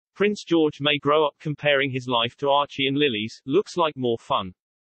Prince George may grow up comparing his life to Archie and Lili's, looks like more fun.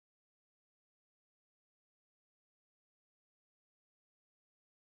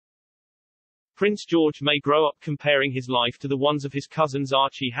 Prince George may grow up comparing his life to the ones of his cousins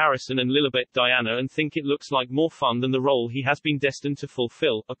Archie Harrison and Lilibet Diana and think it looks like more fun than the role he has been destined to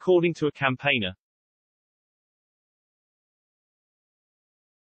fulfill, according to a campaigner.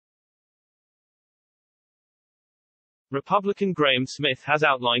 Republican Graham Smith has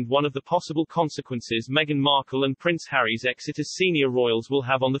outlined one of the possible consequences Meghan Markle and Prince Harry's exit as senior royals will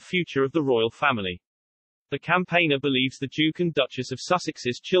have on the future of the royal family. The campaigner believes the Duke and Duchess of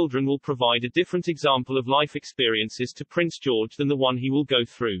Sussex's children will provide a different example of life experiences to Prince George than the one he will go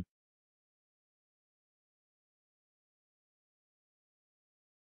through.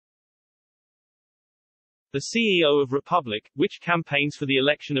 The CEO of Republic, which campaigns for the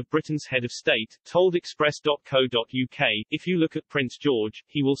election of Britain's head of state, told Express.co.uk, "If you look at Prince George,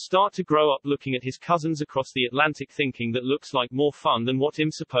 he will start to grow up looking at his cousins across the Atlantic thinking that looks like more fun than what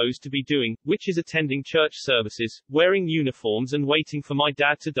I'm supposed to be doing, which is attending church services, wearing uniforms and waiting for my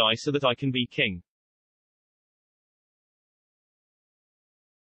dad to die so that I can be king."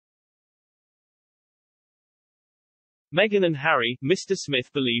 Meghan and Harry, Mr.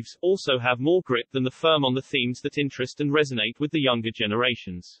 Smith believes, also have more grit than the firm on the themes that interest and resonate with the younger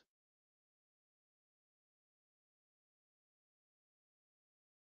generations.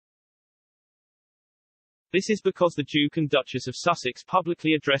 This is because the Duke and Duchess of Sussex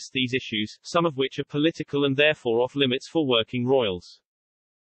publicly address these issues, some of which are political and therefore off limits for working royals.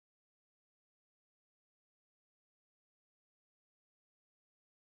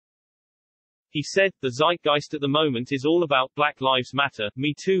 He said, "The zeitgeist at the moment is all about Black Lives Matter,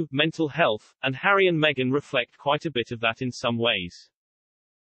 Me Too, mental health, and Harry and Meghan reflect quite a bit of that in some ways."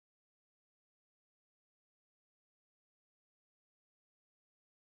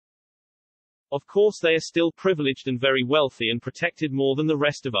 Of course they are still privileged and very wealthy and protected more than the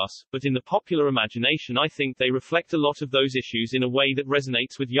rest of us, but in the popular imagination I think they reflect a lot of those issues in a way that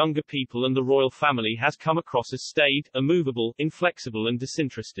resonates with younger people and the royal family has come across as staid, immovable, inflexible and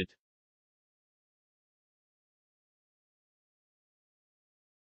disinterested.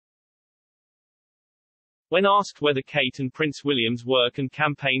 When asked whether Kate and Prince William's work and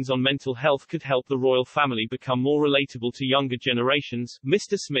campaigns on mental health could help the royal family become more relatable to younger generations,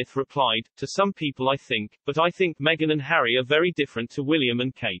 Mr. Smith replied, "To some people I think, but I think Meghan and Harry are very different to William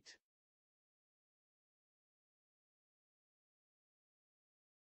and Kate.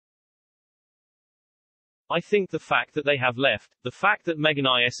 I think the fact that they have left, the fact that Meghan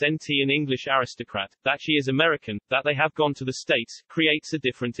isn't an English aristocrat, that she is American, that they have gone to the States, creates a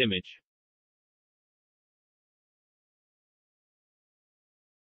different image.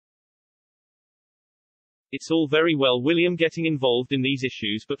 It's all very well William getting involved in these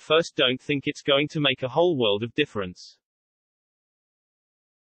issues but first don't think it's going to make a whole world of difference."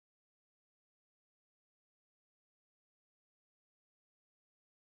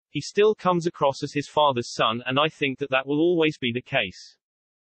 He still comes across as his father's son and I think that that will always be the case.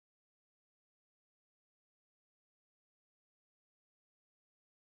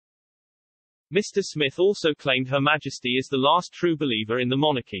 Mr. Smith also claimed Her Majesty is the last true believer in the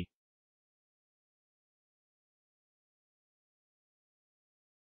monarchy.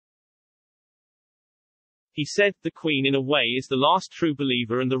 He said, "The Queen in a way is the last true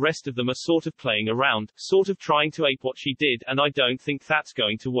believer and the rest of them are sort of playing around, sort of trying to ape what she did, and I don't think that's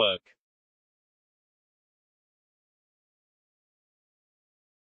going to work."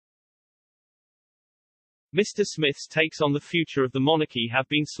 Mr. Smith's takes on the future of the monarchy have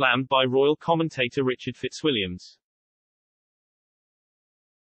been slammed by royal commentator Richard Fitzwilliams.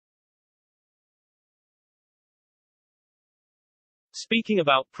 Speaking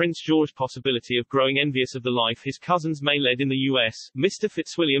about Prince George's possibility of growing envious of the life his cousins may lead in the US, Mr.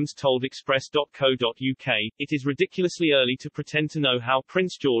 Fitzwilliams told Express.co.uk, "It is ridiculously early to pretend to know how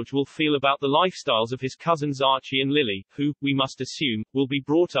Prince George will feel about the lifestyles of his cousins Archie and Lili, who, we must assume, will be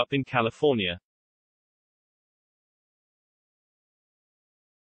brought up in California."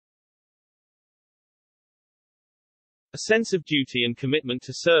 A sense of duty and commitment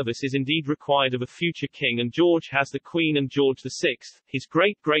to service is indeed required of a future king, and George has the Queen and George VI, his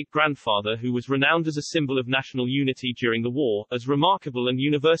great-great-grandfather who was renowned as a symbol of national unity during the war, as remarkable and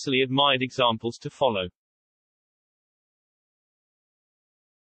universally admired examples to follow.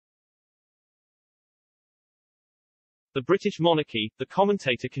 The British monarchy, the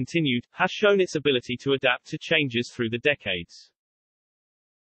commentator continued, has shown its ability to adapt to changes through the decades.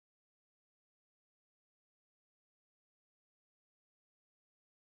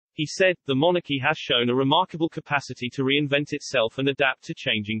 He said, "The monarchy has shown a remarkable capacity to reinvent itself and adapt to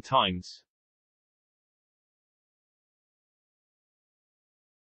changing times."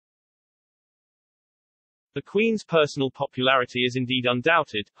 The Queen's personal popularity is indeed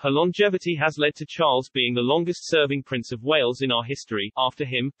undoubted. Her longevity has led to Charles being the longest-serving Prince of Wales in our history. After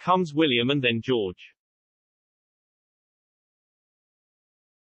him, comes William and then George.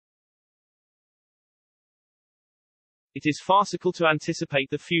 It is farcical to anticipate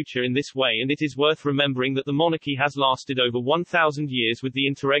the future in this way, and it is worth remembering that the monarchy has lasted over 1,000 years with the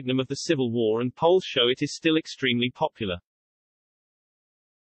interregnum of the Civil War, and polls show it is still extremely popular.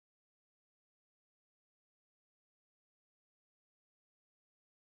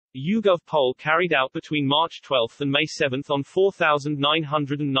 A YouGov poll carried out between March 12 and May 7 on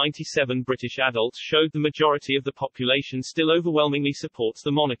 4,997 British adults showed the majority of the population still overwhelmingly supports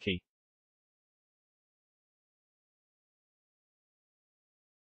the monarchy.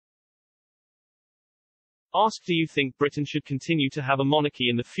 Asked, do you think Britain should continue to have a monarchy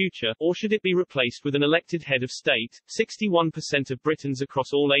in the future, or should it be replaced with an elected head of state? 61% of Britons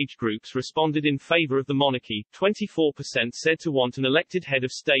across all age groups responded in favour of the monarchy, 24% said to want an elected head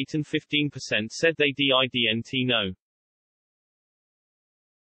of state, and 15% said they didn't know.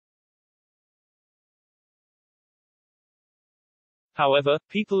 However,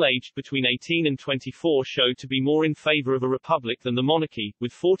 people aged between 18 and 24 showed to be more in favor of a republic than the monarchy,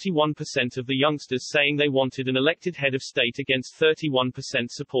 with 41% of the youngsters saying they wanted an elected head of state against 31%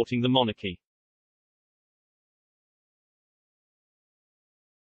 supporting the monarchy.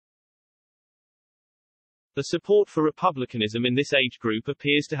 The support for republicanism in this age group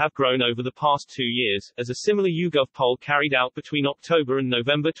appears to have grown over the past 2 years, as a similar YouGov poll carried out between October and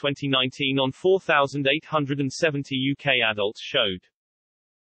November 2019 on 4,870 UK adults showed.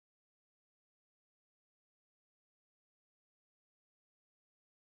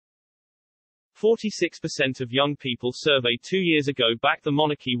 "46% of young people surveyed 2 years ago backed the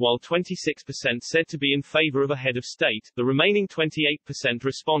monarchy, while 26% said to be in favor of a head of state. The remaining 28%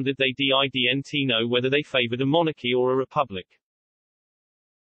 responded they didn't know whether they favored a monarchy or a republic."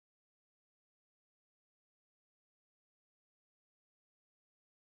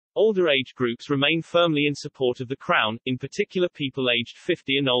 Older age groups remain firmly in support of the Crown, in particular people aged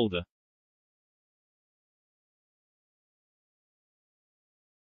 50 and older.